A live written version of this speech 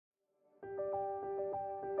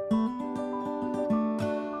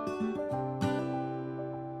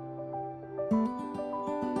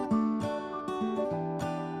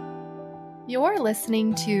You're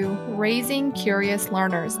listening to Raising Curious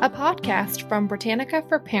Learners, a podcast from Britannica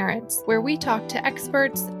for Parents, where we talk to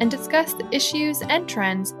experts and discuss the issues and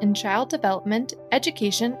trends in child development,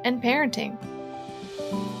 education, and parenting.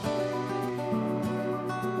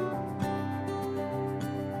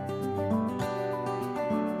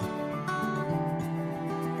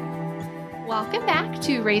 Welcome back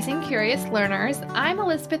to Raising Curious Learners. I'm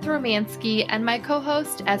Elizabeth Romansky, and my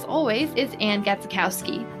co-host, as always, is Ann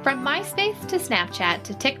Gadzikowski. From MySpace to Snapchat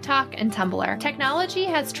to TikTok and Tumblr, technology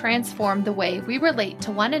has transformed the way we relate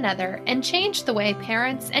to one another and changed the way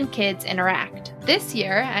parents and kids interact. This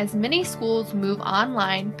year, as many schools move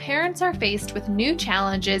online, parents are faced with new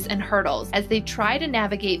challenges and hurdles as they try to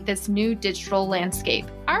navigate this new digital landscape.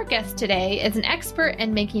 Our guest today is an expert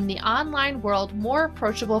in making the online world more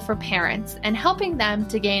approachable for parents and helping them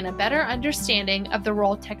to gain a better understanding of the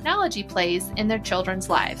role technology plays in their children's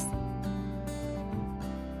lives.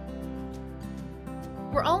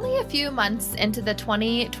 We're only a few months into the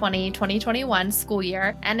 2020-2021 school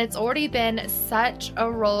year, and it's already been such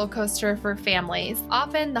a roller coaster for families.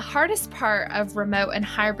 Often, the hardest part of remote and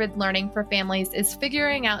hybrid learning for families is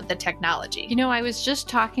figuring out the technology. You know, I was just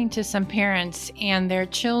talking to some parents, and their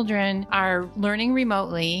children are learning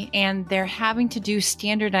remotely, and they're having to do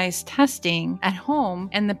standardized testing at home,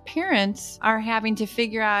 and the parents are having to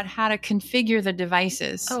figure out how to configure the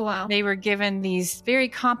devices. Oh, wow. They were given these very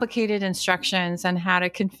complicated instructions on how to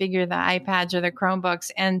configure the iPads or the Chromebooks,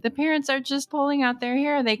 and the parents are just pulling out their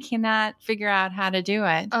hair. They cannot figure out how to do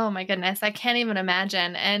it. Oh my goodness, I can't even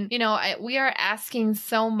imagine. And, we are asking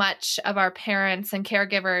so much of our parents and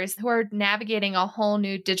caregivers who are navigating a whole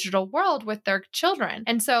new digital world with their children.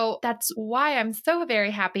 And so that's why I'm so very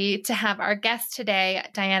happy to have our guest today,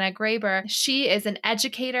 Diana Graber. She is an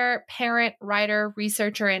educator, parent, writer,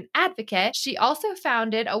 researcher, and advocate. She also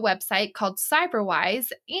founded a website called Cyberwise,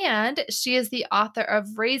 and she is the author of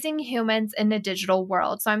Raising Humans in a Digital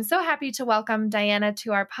World. So I'm so happy to welcome Diana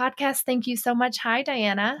to our podcast. Thank you so much. Hi,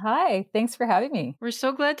 Diana. Hi, thanks for having me. We're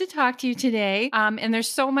so glad to talk to you today. And there's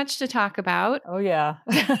so much to talk about. Oh, yeah.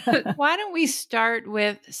 Why don't we start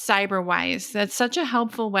with Cyberwise? That's such a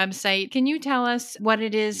helpful website. Can you tell us what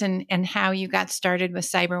it is and how you got started with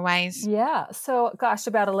Cyberwise? Yeah. So,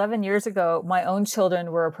 about 11 years ago, my own children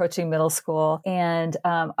were approaching middle school, and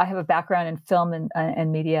I have a background in film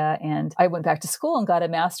and media, and I went back to school and got a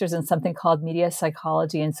master's in something called media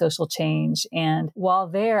psychology and social change. And while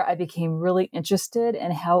there, I became really interested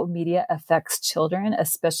in how media affects children,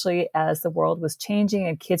 especially as the world was changing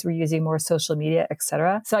and kids were using more social media, et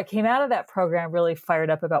cetera. So I came out of that program really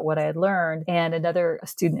fired up about what I had learned. And another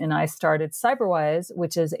student and I started Cyberwise,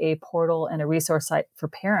 which is a portal and a resource site for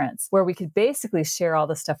parents where we could basically share all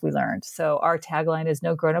the stuff we learned. So our tagline is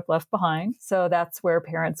no grown-up left behind. So that's where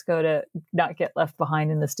parents go to not get left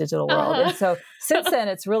behind in this digital world. And so since then,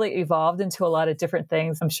 it's really evolved into a lot of different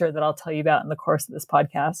things I'm sure that I'll tell you about in the course of this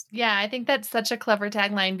podcast. Yeah, I think that's such a clever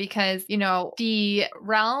tagline because, the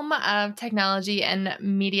realm of technology and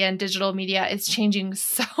media and digital media is changing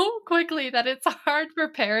so quickly that it's hard for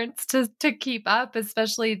parents to keep up,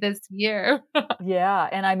 especially this year. Yeah.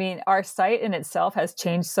 And I mean, our site in itself has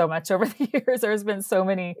changed so much over the years. There's been so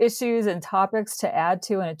many issues and topics to add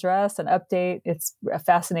to and address and update. It's a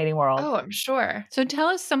fascinating world. Oh, I'm sure. So tell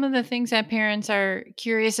us some of the things that parents are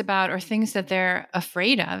curious about or things that they're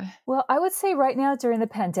afraid of. Well, I would say right now during the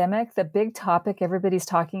pandemic, the big topic everybody's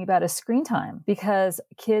talking about is screen time because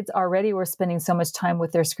kids already were spending so much time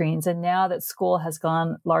with their screens. And now that school has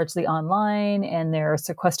gone largely online and they're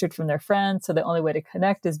sequestered from their friends, so the only way to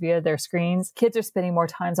connect is via their screens, kids are spending more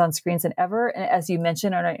times on screens than ever. And as you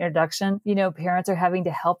mentioned in our introduction, parents are having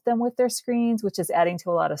to help them with their screens, which is adding to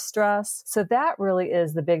a lot of stress. So that really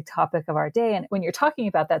is the big topic of our day. And when you're talking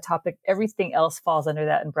about that topic, everything else falls under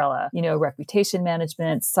that umbrella, reputation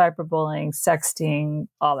management, cyberbullying, sexting,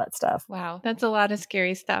 all that stuff. Wow. That's a lot of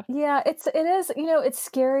scary stuff. Yeah, it is, it's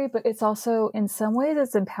scary, but it's also in some ways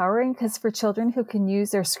it's empowering because for children who can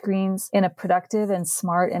use their screens in a productive and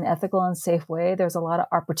smart and ethical and safe way, there's a lot of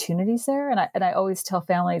opportunities there. And I always tell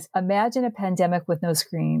families, imagine a pandemic with no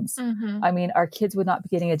screens. Mm-hmm. I mean, our kids would not be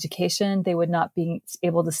getting education. They would not be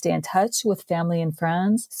able to stay in touch with family and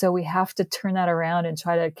friends. So we have to turn that around and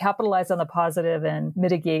try to capitalize on the positive positive and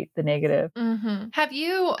mitigate the negative. Mm-hmm. Have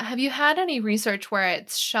you had any research where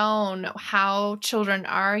it's shown how children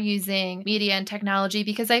are using media and technology?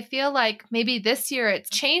 Because I feel like maybe this year it's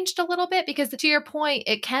changed a little bit, because to your point,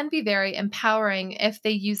 it can be very empowering if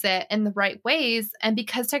they use it in the right ways. And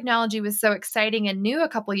because technology was so exciting and new a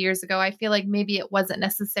couple of years ago, I feel like maybe it wasn't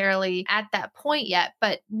necessarily at that point yet.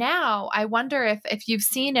 But now I wonder if you've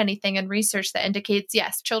seen anything in research that indicates,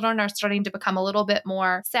 yes, children are starting to become a little bit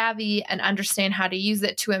more savvy and understand how to use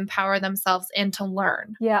it to empower themselves and to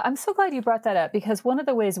learn. Yeah, I'm so glad you brought that up, because one of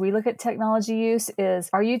the ways we look at technology use is,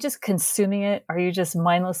 are you just consuming it? Are you just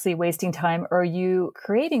mindlessly wasting time? Or are you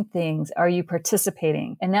creating things? Are you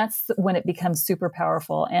participating? And that's when it becomes super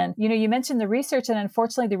powerful. And, you mentioned the research, and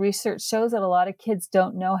unfortunately the research shows that a lot of kids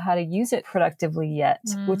don't know how to use it productively yet,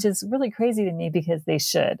 which is really crazy to me, because they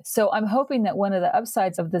should. So I'm hoping that one of the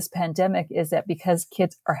upsides of this pandemic is that because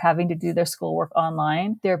kids are having to do their schoolwork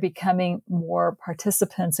online, they're becoming more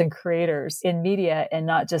participants and creators in media and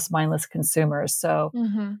not just mindless consumers. So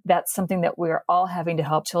that's something that we're all having to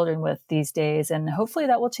help children with these days. And hopefully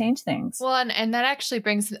that will change things. Well, and that actually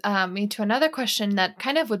brings me to another question that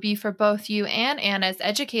kind of would be for both you and Anne as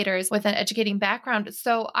educators with an educating background.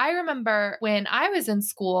 So I remember when I was in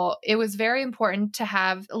school, it was very important to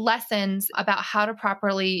have lessons about how to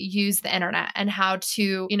properly use the internet and how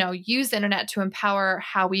to, use the internet to empower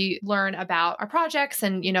how we learn about our projects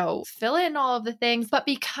and, fill in all of the things. But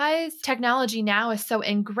because technology now is so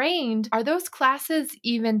ingrained, are those classes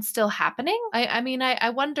even still happening? I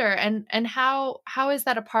wonder, and how is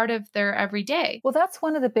that a part of their everyday? Well, that's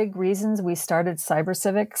one of the big reasons we started Cyber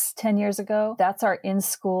Civics 10 years ago. That's our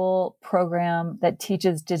in-school program that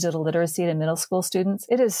teaches digital literacy to middle school students.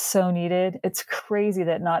 It is so needed. It's crazy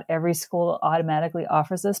that not every school automatically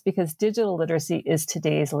offers this, because digital literacy is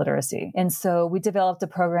today's literacy. And so we developed a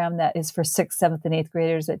program that is for 6th, 7th, and 8th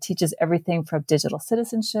graders that teaches everything from digital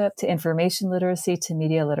citizenship to information literacy to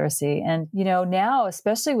media literacy. And, now,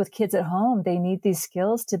 especially with kids at home, they need these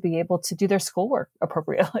skills to be able to do their schoolwork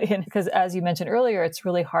appropriately. And because, as you mentioned earlier, it's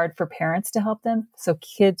really hard for parents to help them. So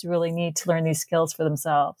kids really need to learn these skills for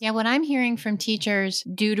themselves. Yeah, what I'm hearing from teachers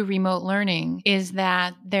due to remote learning is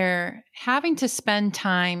that they're having to spend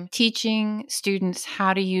time teaching students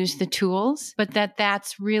how to use the tools, but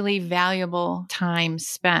that's really valuable time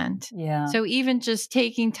spent. Yeah. So even just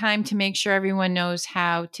taking time to make sure everyone knows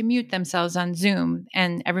how to mute themselves on Zoom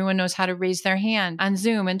and everyone knows how to raise their hand on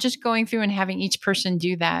Zoom, and just going through and having each person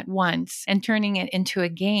do that once and turning it into a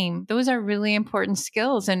game, those are really important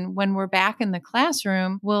skills. And when we're back in the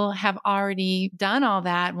classroom, we'll have already done all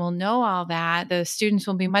that. We'll know all that. The students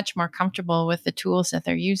will be much more comfortable with the tools that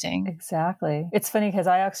they're using. Exactly. It's funny because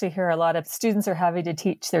I actually hear a lot of students are having to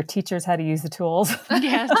teach their teachers how to use the tools.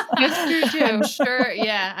 Yes, that's true too.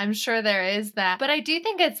 I'm sure there is that. But I do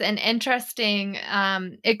think it's an interesting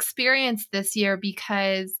experience this year,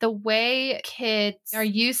 because the way kids are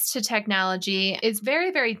used to technology is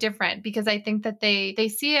very, very different, because I think that they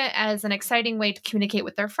see it as an exciting way to communicate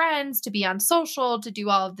with their friends, to be on social, to do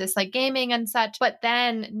all of this like gaming and such. But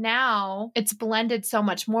then now it's blended so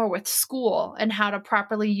much more with school and how to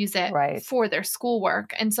properly use it for their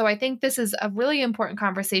schoolwork. And so I think this is a really important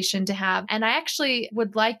conversation to have. And I actually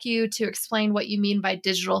would like you to explain what you mean by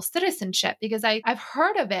digital citizenship, because I've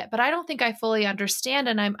heard of it, but I don't think I fully understand.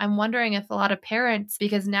 And I'm wondering if a lot of parents,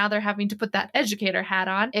 because now they're having to put that educator hat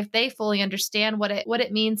on, if they fully understand what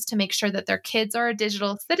it means to make sure that their kids are a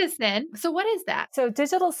digital citizen. So what is that? So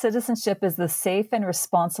digital citizenship is the safe and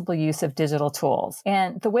responsible use of digital tools.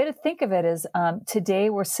 And the way to think of it is today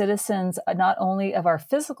we're citizens not only of our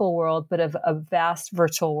physical world, but of a vast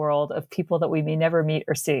virtual world of people that we may never meet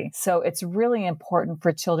or see. So it's really important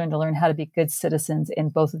for children to learn how to be good citizens in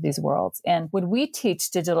both of these worlds. And when we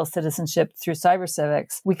teach digital citizenship through Cyber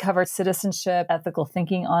Civics, we cover citizenship, ethical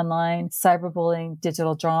thinking online, cyberbullying,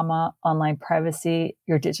 digital drama, online privacy,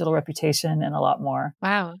 your digital reputation, and a lot more.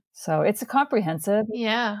 Wow. So it's a comprehensive.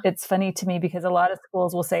 Yeah. It's funny to me because a lot of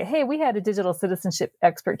schools will say, hey, we had a digital citizenship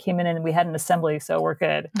expert came in and we had an assembly, so we're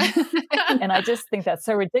good. And I just think that's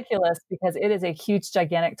so ridiculous because it is a huge,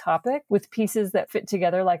 gigantic topic with pieces that fit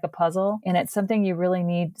together like a puzzle. And it's something you really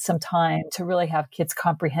need some time to really have kids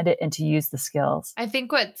comprehend it and to use the skills. I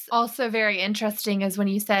think what's also very interesting is when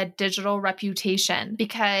you said digital reputation,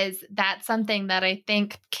 because that's something that I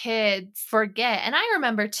think kids forget. And I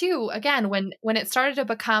remember too, again, when it started to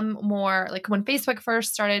become become more like when Facebook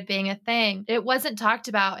first started being a thing, it wasn't talked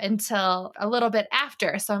about until a little bit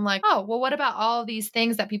after. So I'm like, oh, well, what about all these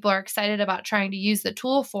things that people are excited about trying to use the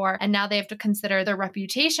tool for? And now they have to consider their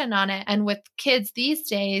reputation on it. And with kids these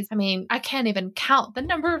days, I mean, I can't even count the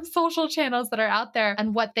number of social channels that are out there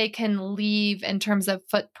and what they can leave in terms of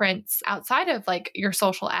footprints outside of like your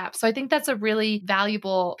social app. So I think that's a really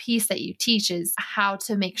valuable piece that you teach is how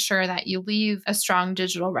to make sure that you leave a strong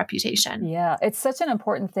digital reputation. Yeah, it's such an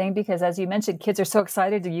important thing because as you mentioned, kids are so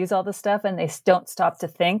excited to use all this stuff and they don't stop to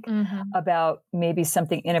think about maybe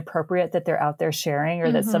something inappropriate that they're out there sharing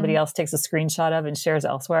or that somebody else takes a screenshot of and shares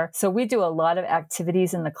elsewhere. So we do a lot of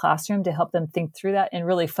activities in the classroom to help them think through that in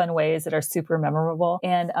really fun ways that are super memorable.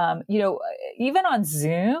 And, even on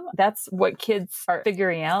Zoom, that's what kids are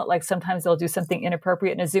figuring out. Like sometimes they'll do something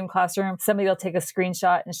inappropriate in a Zoom classroom. Somebody will take a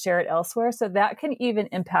screenshot and share it elsewhere. So that can even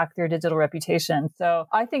impact their digital reputation. So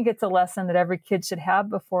I think it's a lesson that every kid should have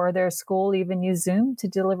before their school even use Zoom to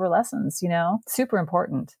deliver lessons, super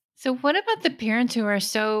important. So what about the parents who are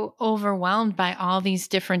so overwhelmed by all these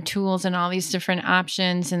different tools and all these different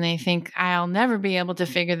options and they think, I'll never be able to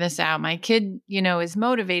figure this out. My kid, is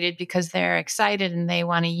motivated because they're excited and they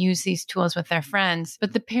want to use these tools with their friends,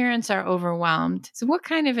 but the parents are overwhelmed. So what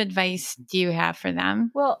kind of advice do you have for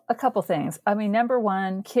them? Well, a couple things. I mean, number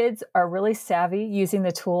one, kids are really savvy using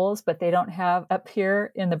the tools, but they don't have up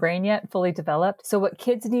here in the brain yet fully developed. So what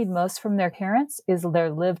kids need most from their parents is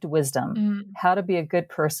their lived wisdom, how to be a good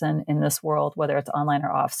person in this world, whether it's online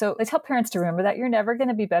or off. So I tell parents to remember that you're never going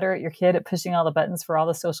to be better at your kid at pushing all the buttons for all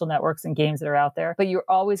the social networks and games that are out there, but you're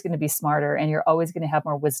always going to be smarter and you're always going to have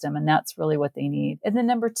more wisdom. And that's really what they need. And then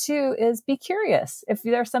number two is be curious. If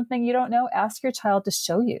there's something you don't know, ask your child to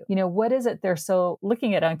show you. What is it they're so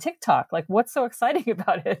looking at on TikTok? Like what's so exciting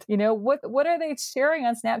about it? What are they sharing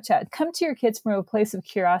on Snapchat? Come to your kids from a place of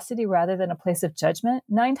curiosity rather than a place of judgment.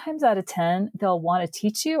 9 times out of 10, they'll want to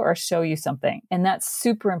teach you or show you something. And that's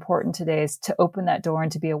super important today is to open that door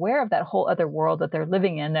and to be aware of that whole other world that they're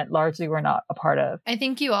living in that largely we're not a part of. I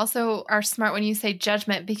think you also are smart when you say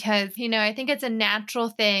judgment because, I think it's a natural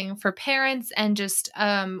thing for parents and just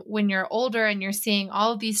when you're older and you're seeing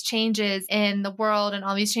all of these changes in the world and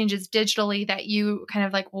all these changes digitally that you kind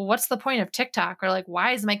of like, well, what's the point of TikTok? Or like,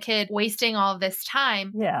 why is my kid wasting all of this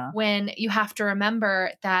time? Yeah. When you have to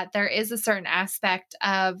remember that there is a certain aspect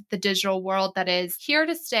of the digital world that is here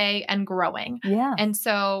to stay and growing. Yeah. And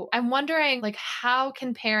so I'm wondering, like, how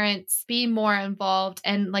can parents be more involved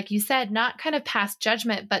and, like you said, not kind of pass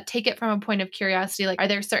judgment, but take it from a point of curiosity? Like, are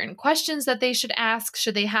there certain questions that they should ask?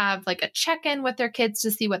 Should they have like a check-in with their kids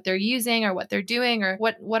to see what they're using or what they're doing? Or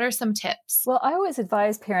what are some tips? Well, I always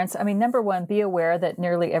advise parents, number one, be aware that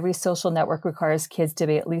nearly every social network requires kids to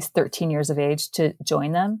be at least 13 years of age to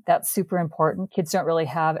join them. That's super important. Kids don't really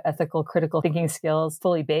have ethical, critical thinking skills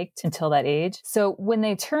fully baked until that age. So when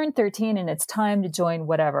they turn 13 and it's time to join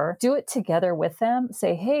whatever, do it together with them.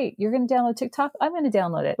 Say, hey, you're going to download TikTok. I'm going to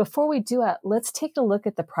download it. Before we do it, let's take a look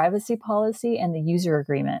at the privacy policy and the user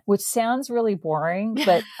agreement, which sounds really boring,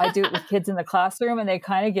 but I do it with kids in the classroom and they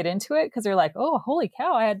kind of get into it because they're like, oh, holy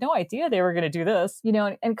cow, I had no idea they were going to do this,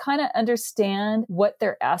 and kind of understand what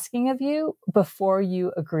they're asking of you before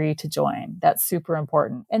you agree to join. That's super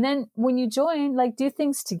important. And then when you join, like do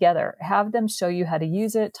things together, have them show you how to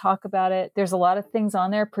use it, talk about it. There's a lot of things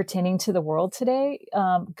on there pertaining to the world today,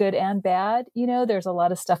 good and bad. There's a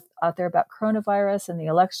lot of stuff out there about coronavirus and the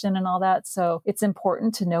election and all that. So it's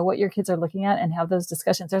important to know what your kids are looking at and have those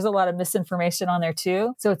discussions. There's a lot of misinformation on there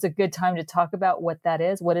too. So it's a good time to talk about what that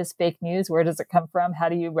is. What is fake news? Where does it come from? How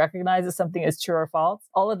do you recognize if something is true or false?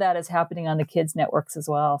 All of that is happening on the kids' networks as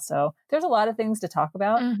well. So there's a lot of things to talk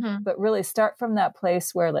about, but really start from that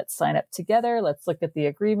place where let's sign up together. Let's look at the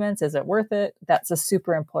agreements. Is it worth it? That's a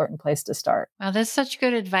super important place to start. Wow, that's such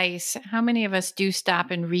good advice. How many of us do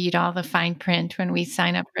stop and read all the fine print when we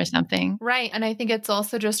sign up for something? Right. And I think it's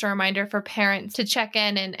also just a reminder for parents to check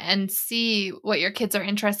in and see what your kids are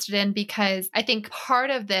interested in, because I think part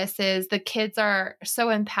of this is the kids are so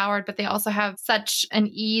empowered, but they also have such an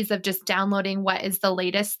ease of just downloading what is the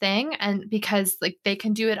latest thing. And because like they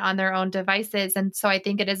can do it on their own devices. And so I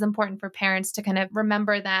think it is important for parents to kind of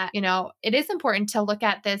remember that, it is important to look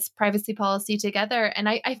at this privacy policy together. And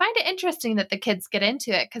I find it interesting that the kids get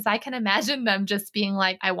into it because I can imagine them just being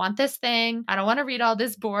like, I want this thing. I don't want to read all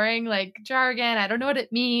this boring like jargon. I don't know what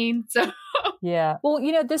it means. So yeah. Well,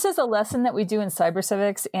 this is a lesson that we do in cyber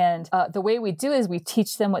civics. And the way we do is we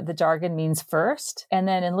teach them what the jargon means first. And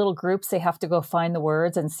then in little groups, they have to go find the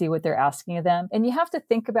words and see what they're asking of them. And you have to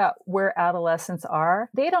think about where adolescents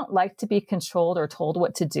are. They don't like to be controlled or told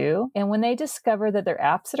what to do. And when they discover that there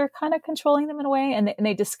are apps that are kind of controlling them in a way, and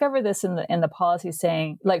they discover this in the policy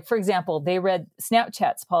saying, like, for example, they read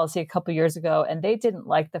Snapchat's policy a couple years ago, and they didn't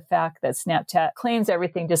like the fact that Snapchat claims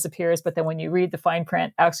everything disappears. But then when you read the fine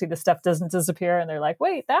print, actually the stuff doesn't disappear. And they're like,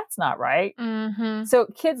 wait, that's not right. Mm-hmm. So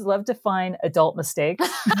kids love to find adult mistakes.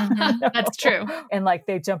 That's true. And like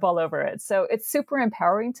they jump all over it. So it's super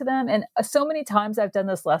empowering to them. And so many times I've done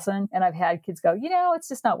this lesson and I've had kids go, it's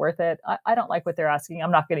just not worth it. I don't like what they're asking.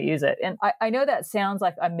 I'm not going to use it. And I know that sounds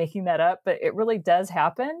like I'm making that up, but it really does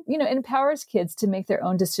happen. It empowers kids to make their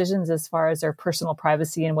own decisions as far as their personal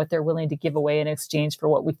privacy and what they're willing to give away in exchange for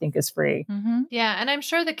what we think is free. Mm-hmm. Yeah. And I'm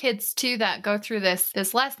sure the kids too that go through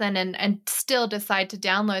this lesson and still decide to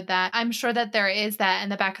download that, I'm sure that there is that in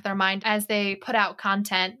the back of their mind as they put out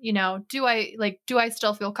content, do I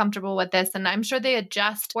still feel comfortable with this? And I'm sure they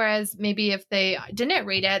adjust. Whereas maybe if they didn't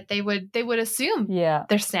read it, they would assume their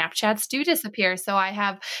Snapchats do disappear. So I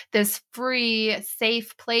have this free,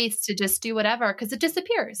 safe place to just do whatever because it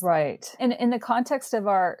disappears. Right. And in the context of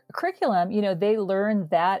our curriculum, they learn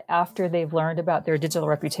that after they've learned about their digital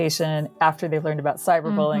reputation, after they've learned about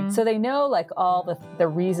cyberbullying. Mm-hmm. So they know like all the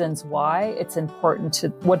reasons why it's important to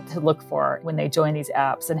what to look for when they join these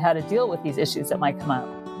apps and how to deal with these issues that might come up.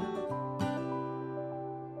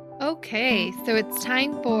 Okay, so it's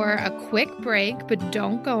time for a quick break, but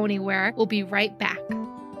don't go anywhere. We'll be right back.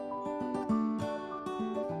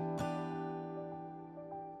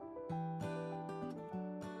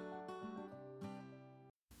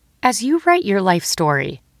 As you write your life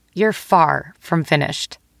story, you're far from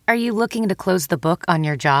finished. Are you looking to close the book on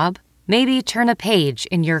your job? Maybe turn a page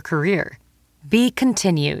in your career? Be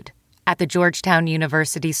continued at the Georgetown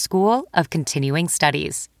University School of Continuing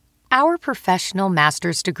Studies. Our professional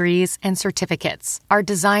master's degrees and certificates are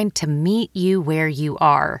designed to meet you where you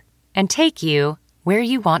are and take you where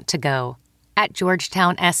you want to go. At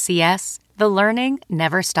Georgetown SCS, the learning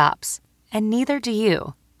never stops, and neither do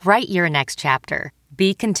you. Write your next chapter.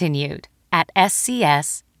 Be continued at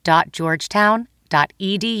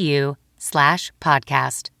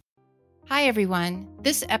scs.georgetown.edu/podcast. Hi, everyone.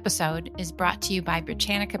 This episode is brought to you by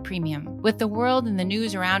Britannica Premium. With the world and the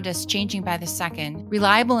news around us changing by the second,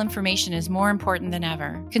 reliable information is more important than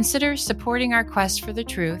ever. Consider supporting our quest for the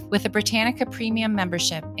truth with a Britannica Premium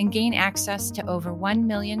membership and gain access to over 1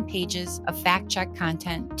 million pages of fact-check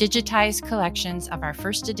content, digitized collections of our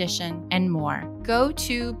first edition, and more. Go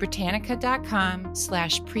to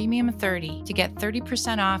Britannica.com/premium30 to get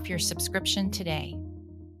 30% off your subscription today.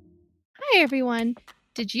 Hi, everyone.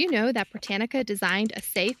 Did you know that Britannica designed a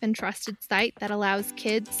safe and trusted site that allows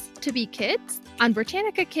kids to be kids? On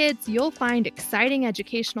Britannica Kids, you'll find exciting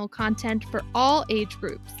educational content for all age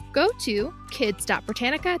groups. Go to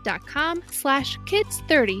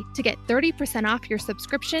kids.britannica.com/kids30 to get 30% off your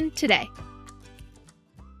subscription today.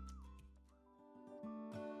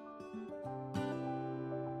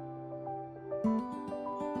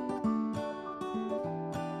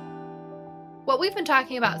 What we've been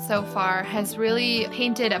talking about so far has really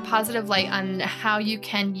painted a positive light on how you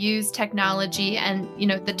can use technology and,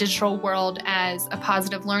 the digital world as a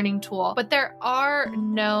positive learning tool. But there are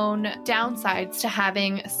known downsides to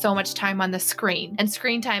having so much time on the screen. And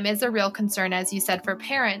screen time is a real concern, as you said, for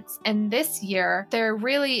parents. And this year, there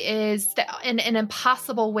really is an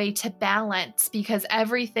impossible way to balance because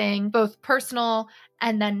everything, both personal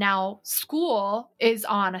and then now school is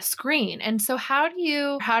on a screen. And so how do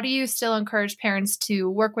you still encourage parents to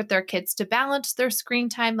work with their kids to balance their screen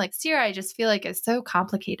time? Like, Sierra, I just feel like it's so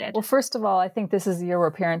complicated. Well, first of all, I think this is a year where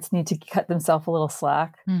parents need to cut themselves a little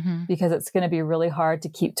slack because it's going to be really hard to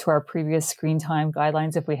keep to our previous screen time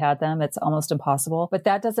guidelines if we had them. It's almost impossible. But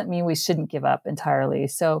that doesn't mean we shouldn't give up entirely.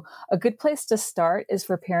 So a good place to start is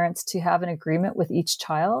for parents to have an agreement with each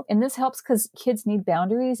child. And this helps because kids need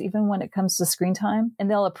boundaries even when it comes to screen time. And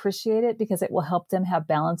they'll appreciate it because it will help them have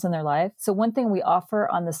balance in their life. So one thing we offer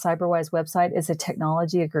on the CyberWise website is a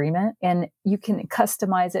technology agreement, and you can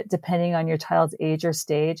customize it depending on your child's age or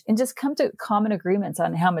stage and just come to common agreements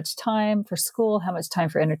on how much time for school, how much time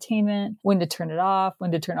for entertainment, when to turn it off,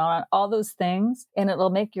 when to turn it on, all those things. And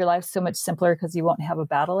it'll make your life so much simpler because you won't have a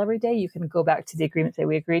battle every day. You can go back to the agreement, say,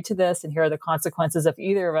 we agreed to this, and here are the consequences if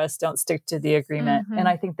either of us don't stick to the agreement. And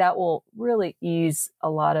I think that will really ease a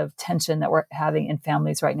lot of tension that we're having in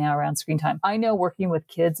families right now around screen time. I know working with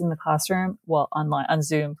kids in the classroom, well, online on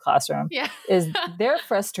Zoom classroom, is they're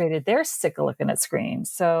frustrated. They're sick of looking at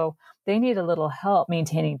screens. So they need a little help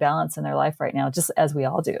maintaining balance in their life right now, just as we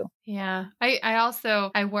all do. Yeah.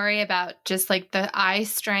 I worry about just like the eye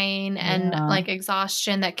strain and like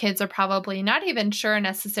exhaustion that kids are probably not even sure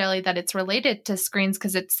necessarily that it's related to screens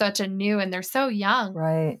because it's such a new and they're so young.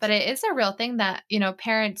 Right. But it is a real thing that,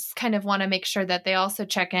 parents kind of want to make sure that they also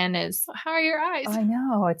check in is, how are your eyes? I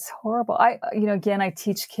know. It's horrible. Again, I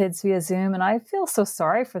teach kids via Zoom and I feel so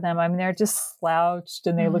sorry for them. I mean, they're just slouched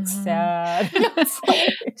and they look sad. It's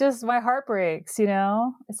like, just my heart breaks,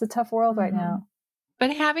 It's a tough world right now.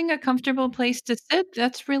 But having a comfortable place to sit,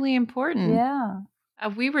 that's really important. Yeah.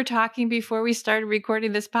 We were talking before we started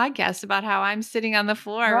recording this podcast about how I'm sitting on the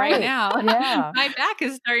floor right now. Yeah. My back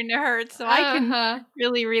is starting to hurt, so I can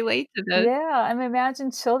really relate to this. Yeah. I mean, imagine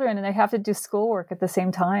children and they have to do schoolwork at the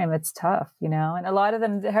same time. It's tough, And a lot of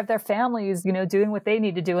them have their families, doing what they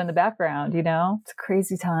need to do in the background, It's a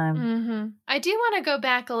crazy time. Mm-hmm. I do want to go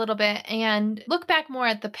back a little bit and look back more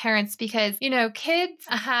at the parents because, kids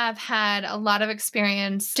have had a lot of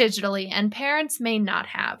experience digitally and parents may not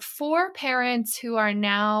have. For parents who are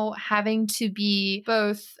now having to be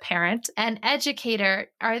both parent and educator,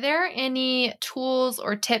 are there any tools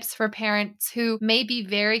or tips for parents who may be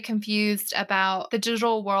very confused about the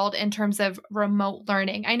digital world in terms of remote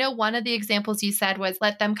learning? I know one of the examples you said was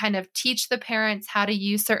let them kind of teach the parents how to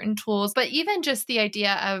use certain tools, but even just the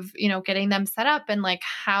idea of, getting them set up and like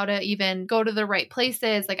how to even go to the right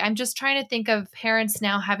places. Like I'm just trying to think of parents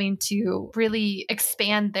now having to really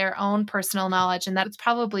expand their own personal knowledge, and that's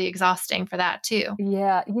probably exhausting for that too.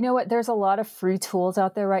 Yeah. You know what? There's a lot of free tools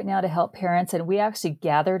out there right now to help parents. And we actually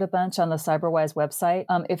gathered a bunch on the CyberWise website.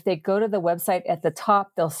 If they go to the website at the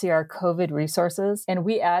top, they'll see our COVID resources. And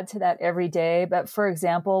we add to that every day. But for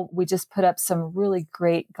example, we just put up some really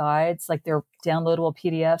great guides, like they're downloadable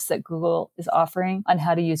PDFs that Google is offering on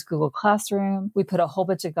how to use Google Classroom. We put a whole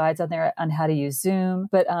bunch of guides on there on how to use Zoom.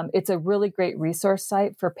 But it's a really great resource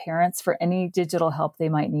site for parents for any digital help they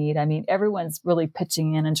might need. I mean, everyone's really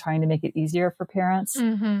pitching in and trying to make it easier for parents.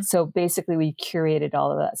 Mm-hmm. So basically, we curated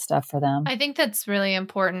all of that stuff for them. I think that's really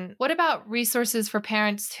important. What about resources for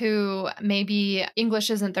parents who maybe English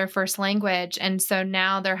isn't their first language, and so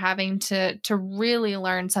now they're having to really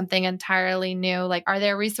learn something entirely new? Like, are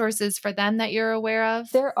there resources for them that you're aware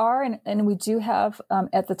of? There are, and we do have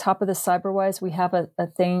at the top of the CyberWise, we have a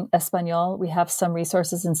thing, Espanol. We have some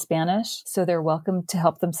resources in Spanish, so they're welcome to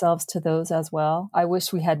help themselves to those as well. I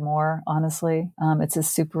wish we had more, honestly. It's a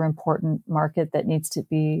super important market that needs to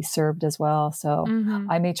be served as well. So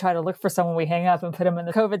I may try to look for someone we hang up and put them in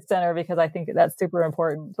the COVID center because I think that's super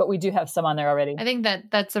important. But we do have some on there already. I think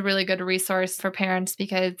that's a really good resource for parents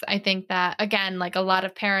because I think that, again, like a lot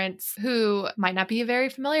of parents who might not be very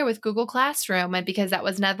familiar with Google Classroom and because that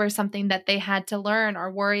was never something that they had to learn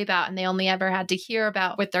or worry about and they only ever had to hear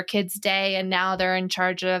about with their kids' day. And now they're in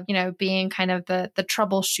charge of, being kind of the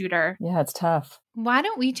troubleshooter. Yeah, it's tough. Why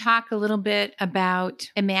don't we talk a little bit about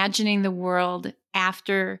imagining the world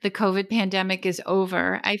after the COVID pandemic is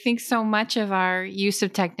over? I think so much of our use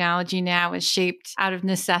of technology now is shaped out of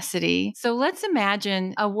necessity. So let's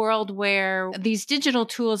imagine a world where these digital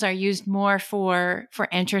tools are used more for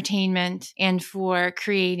entertainment and for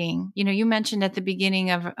creating. You mentioned at the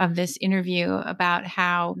beginning of this interview about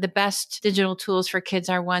how the best digital tools for kids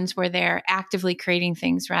are ones where they're actively creating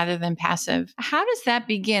things rather than passive. How does that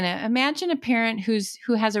begin? Imagine a parent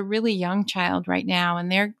who has a really young child right now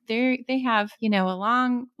and they have, a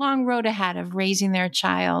long road ahead of raising their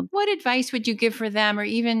child. What advice would you give for them, or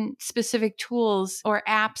even specific tools or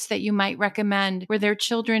apps that you might recommend where their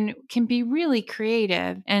children can be really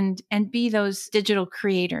creative and be those digital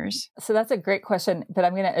creators? So that's a great question, but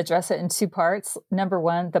I'm going to address it in two parts. Number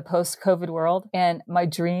one, the post-COVID world. And my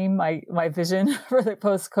dream, my vision for the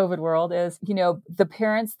post-COVID world is, the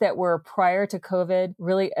parents that were prior to COVID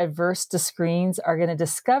really adverse to screens are going to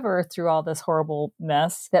discover through all this horrible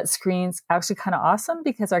mess that screens actually kind of awesome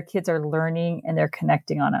because our kids are learning and they're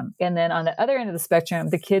connecting on them. And then on the other end of the spectrum,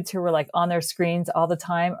 the kids who were like on their screens all the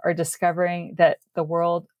time are discovering that the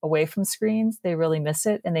world away from screens, they really miss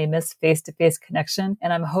it and they miss face-to-face connection.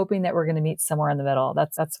 And I'm hoping that we're going to meet somewhere in the middle.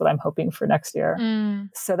 That's what I'm hoping for next year.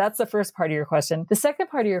 So that's the first part of your question. The second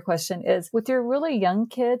part of your question is with your really young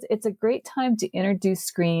kids, it's a great time to introduce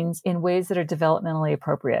screens in ways that are developmentally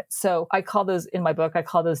appropriate. So I call those in my book, I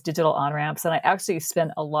call those digital on-ramps. And I actually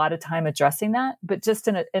spend a lot of time addressing that that. But just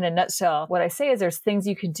in a nutshell, what I say is there's things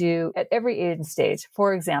you can do at every age and stage.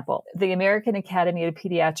 For example, the American Academy of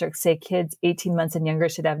Pediatrics say kids 18 months and younger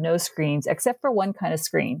should have no screens except for one kind of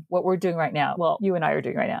screen, what we're doing right now. Well, you and I are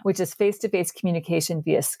doing right now, which is face-to-face communication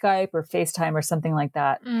via Skype or FaceTime or something like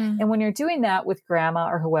that. And when you're doing that with grandma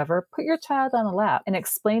or whoever, put your child on the lap and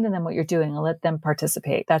explain to them what you're doing and let them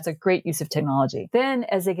participate. That's a great use of technology. Then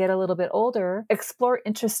as they get a little bit older, explore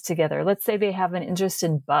interests together. Let's say they have an interest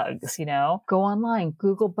in bugs, go online,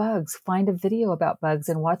 Google bugs, find a video about bugs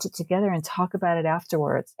and watch it together and talk about it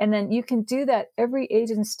afterwards. And then you can do that every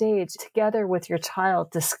age and stage together with your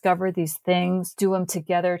child, discover these things, do them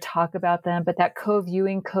together, talk about them. But that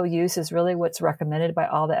co-viewing, co-use is really what's recommended by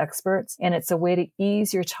all the experts. And it's a way to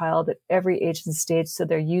ease your child at every age and stage so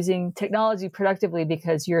they're using technology productively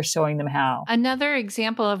because you're showing them how. Another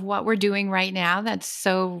example of what we're doing right now that's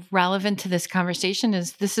so relevant to this conversation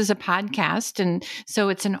is this is a podcast. And so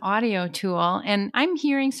it's an audio tool. And I'm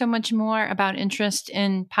hearing so much more about interest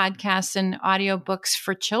in podcasts and audiobooks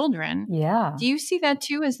for children. Yeah. Do you see that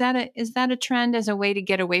too? Is that a trend as a way to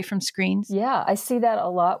get away from screens? Yeah, I see that a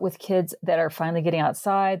lot with kids that are finally getting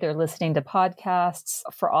outside. They're listening to podcasts.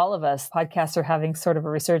 For all of us, podcasts are having sort of a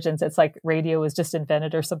resurgence. It's like radio was just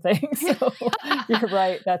invented or something. So you're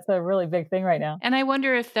right. That's a really big thing right now. And I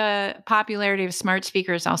wonder if the popularity of smart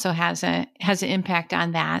speakers also has an impact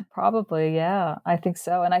on that. Probably, yeah. I think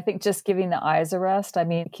so. And I think just giving the eyes a rest. I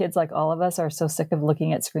mean, kids like all of us are so sick of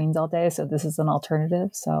looking at screens all day. So this is an alternative.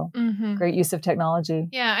 So great use of technology.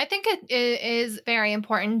 Yeah, I think it is very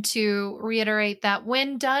important to reiterate that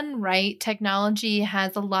when done right, technology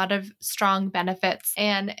has a lot of strong benefits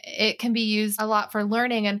and it can be used a lot for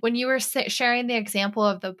learning. And when you were sharing the example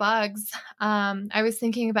of the bugs, I was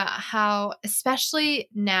thinking about how, especially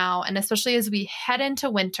now, and especially as we head into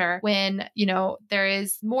winter, when, there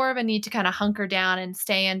is more of a need to kind of hunker down and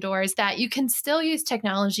stay indoors, that you can still use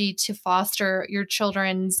technology to foster your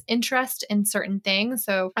children's interest in certain things.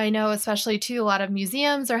 So I know, especially too, a lot of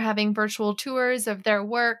museums are having virtual tours of their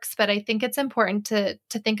works, but I think it's important to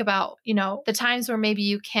think about, the times where maybe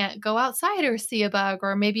you can't go outside or see a bug,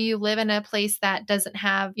 or maybe you live in a place that doesn't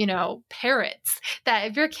have, parrots, that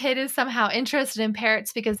if your kid is somehow interested in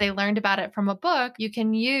parrots because they learned about it from a book, you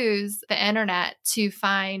can use the internet to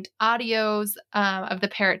find audios of the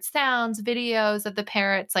parrot sounds, videos of the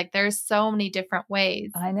parrots. Like there's so many different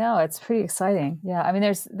ways. I know. It's pretty exciting. Yeah. I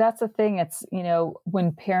mean, that's the thing. It's,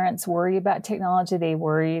 when parents worry about technology, they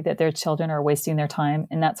worry that their children are wasting their time.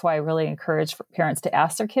 And that's why I really encourage parents to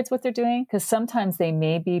ask their kids what they're doing, because sometimes they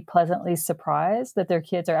may be pleasantly surprised that their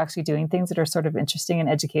kids are actually doing things that are sort of interesting and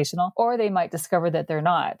educational, or they might discover that they're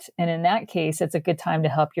not. And in that case, it's a good time to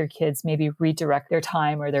help your kids maybe redirect their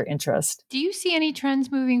time or their interest. Do you see any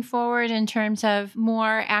trends moving forward in terms of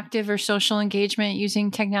more active or social engagement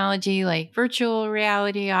using technology like virtual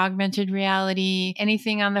reality, augmented reality,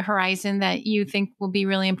 anything on the horizon that you think will be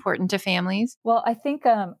really important to families? Well, I think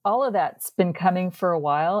all of that's been coming for a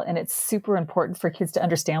while, and it's super important for kids to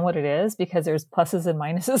understand what it is because there's pluses and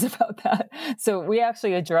minuses about that. So we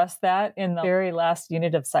actually addressed that in the very last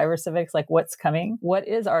unit of Cyber Civics, like what's coming, what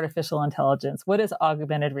is artificial intelligence, what is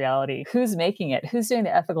augmented reality, who's making it, who's doing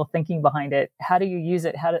the ethical thinking behind it, how do you use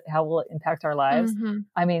it, how will it impact our lives?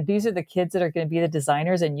 I mean, these are the kids that are going to be the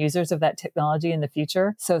designers and users of that technology in the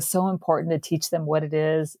future. So important to teach them what it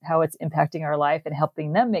is, how it's impacting our life, and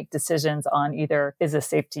helping them make decisions on either, is this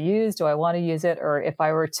safe to use? Do I want to use it? Or if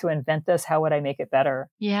I were to invent this, how would I make it better?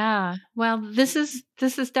 Yeah. Well, this is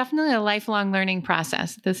definitely a lifelong learning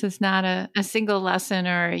process. This is not a single lesson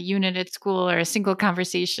or a unit at school or a single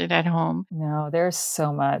conversation at home. No, there's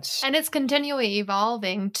so much. And it's continually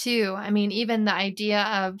evolving too. I mean, even the idea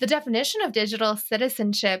of the definition of digital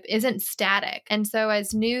citizenship isn't static. And so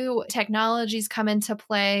as new technologies come into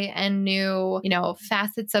play and new,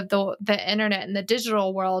 facets of the internet and the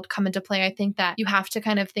digital world come into play, I think that you have to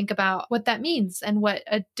kind of think about what that means and what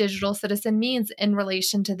a digital citizen means in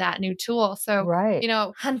relation to that new tool. So, right.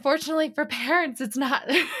 Unfortunately for parents, it's not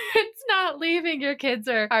leaving. Your kids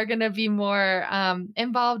are going to be more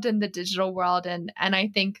involved in the digital world. And I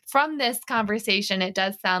think from this conversation, it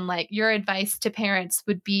does sound like your advice to parents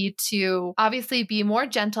would be to obviously be more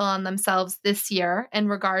gentle on themselves this year in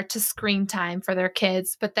regard to screen time for their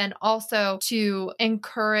kids, but then also to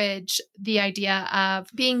encourage the idea of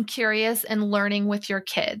being curious and learning with your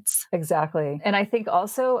kids. Exactly. And I think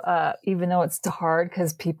also, even though it's hard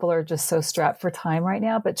because people are just so strapped for time right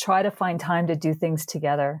now, but try to find time to do things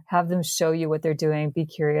together. Have them show you what they're doing. Be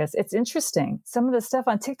curious. It's interesting. Some of the stuff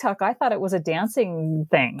on TikTok, I thought it was a dancing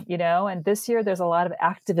thing, and this year there's a lot of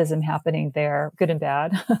activism happening there, good and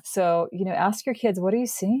bad. So, ask your kids, what are you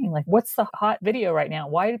seeing? Like, what's the hot video right now?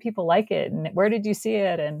 Why why do people like it? And where did you see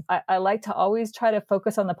it? And I like to always try to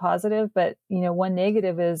focus on the positive, but one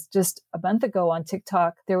negative is just a month ago on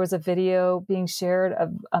TikTok, there was a video being shared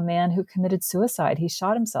of a man who committed suicide. He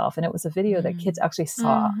shot himself, and it was a video that kids actually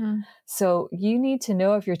saw. So you need to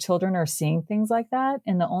know if your children are seeing things like that.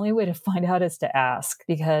 And the only way to find out is to ask,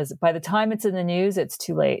 because by the time it's in the news, it's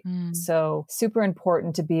too late. So super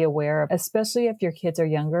important to be aware of, especially if your kids are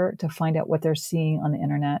younger, to find out what they're seeing on the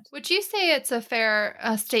internet. Would you say it's a fair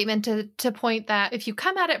statement to point that if you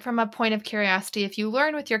come at it from a point of curiosity, if you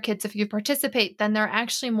learn with your kids, if you participate, then they're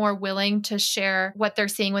actually more willing to share what they're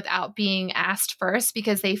seeing without being asked first,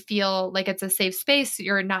 because they feel like it's a safe space.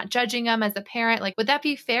 You're not judging them as a parent. Like, would that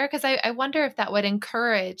be fair? Because I wonder if that would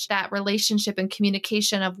encourage that relationship and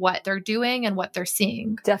communication of what they're doing and what they're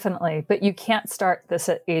seeing. Definitely. But you can't start this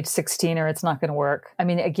at age 16 or it's not going to work. I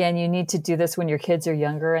mean, again, you need to do this when your kids are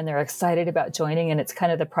younger and they're excited about joining, and it's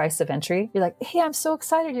kind of the price of entry. You're like, hey, I'm so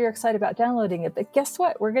excited you're excited about downloading it. But guess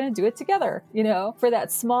what? We're going to do it together. For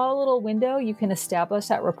that small little window, you can establish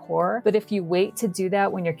that rapport. But if you wait to do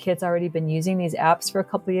that when your kid's already been using these apps for a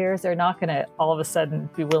couple of years, they're not going to all of a sudden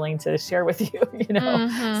be willing to share with you,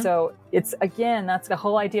 So it's, again, that's the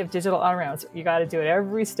whole idea of digital on-ramps. You got to do it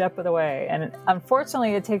every step of the way. And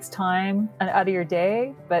unfortunately, it takes time out of your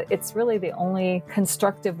day, but it's really the only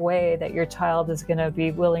constructive way that your child is going to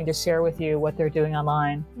be willing to share with you what they're doing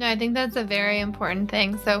online. No, I think that's a very important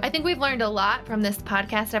thing. So I think we've learned a lot from this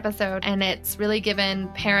podcast episode, and it's really given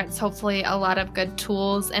parents, hopefully, a lot of good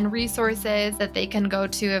tools and resources that they can go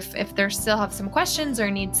to if they still have some questions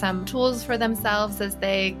or need some tools for themselves as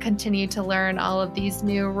they continue to learn all of these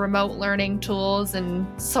new remote learning tools and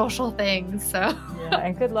social things. So yeah,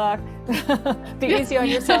 and good luck. Be easy on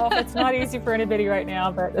yourself. It's not easy for anybody right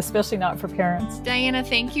now, but especially not for parents. Diana,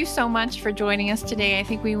 thank you so much for joining us today. I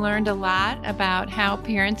think we learned a lot about how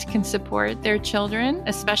parents can support their children,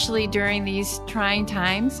 especially during these trying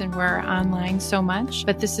times, and we're online so much.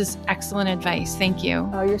 But this is excellent advice. Thank you.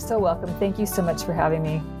 Oh, you're so welcome. Thank you so much for having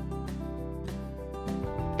me.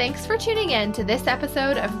 Thanks for tuning in to this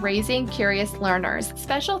episode of Raising Curious Learners.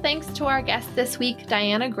 Special thanks to our guest this week,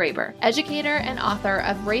 Diana Graber, educator and author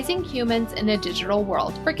of Raising Humans in a Digital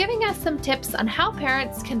World, for giving us some tips on how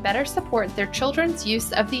parents can better support their children's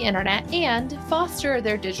use of the internet and foster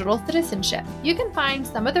their digital citizenship. You can find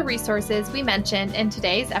some of the resources we mentioned in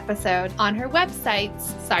today's episode on her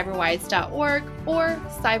websites, cyberwise.org or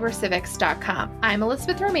cybercivics.com. I'm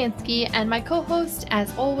Elizabeth Romanski, and my co-host,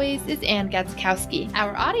 as always, is Ann Getzkowski.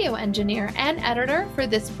 Our audio engineer and editor for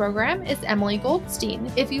this program is Emily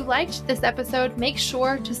Goldstein. If you liked this episode, make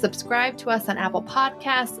sure to subscribe to us on Apple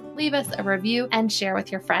Podcasts, leave us a review, and share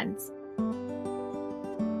with your friends.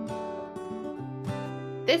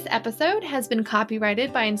 This episode has been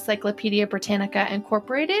copyrighted by Encyclopedia Britannica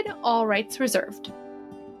Incorporated, all rights reserved.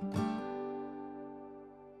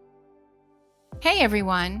 Hey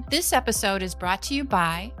everyone! This episode is brought to you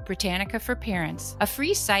by Britannica for Parents, a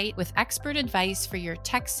free site with expert advice for your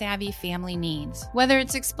tech-savvy family needs. Whether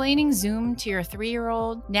it's explaining Zoom to your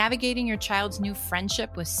 3-year-old, navigating your child's new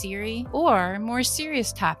friendship with Siri, or more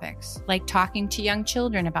serious topics like talking to young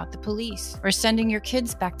children about the police or sending your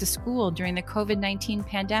kids back to school during the COVID-19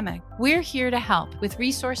 pandemic, we're here to help with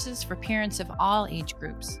resources for parents of all age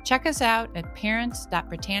groups. Check us out at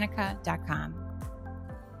parents.britannica.com.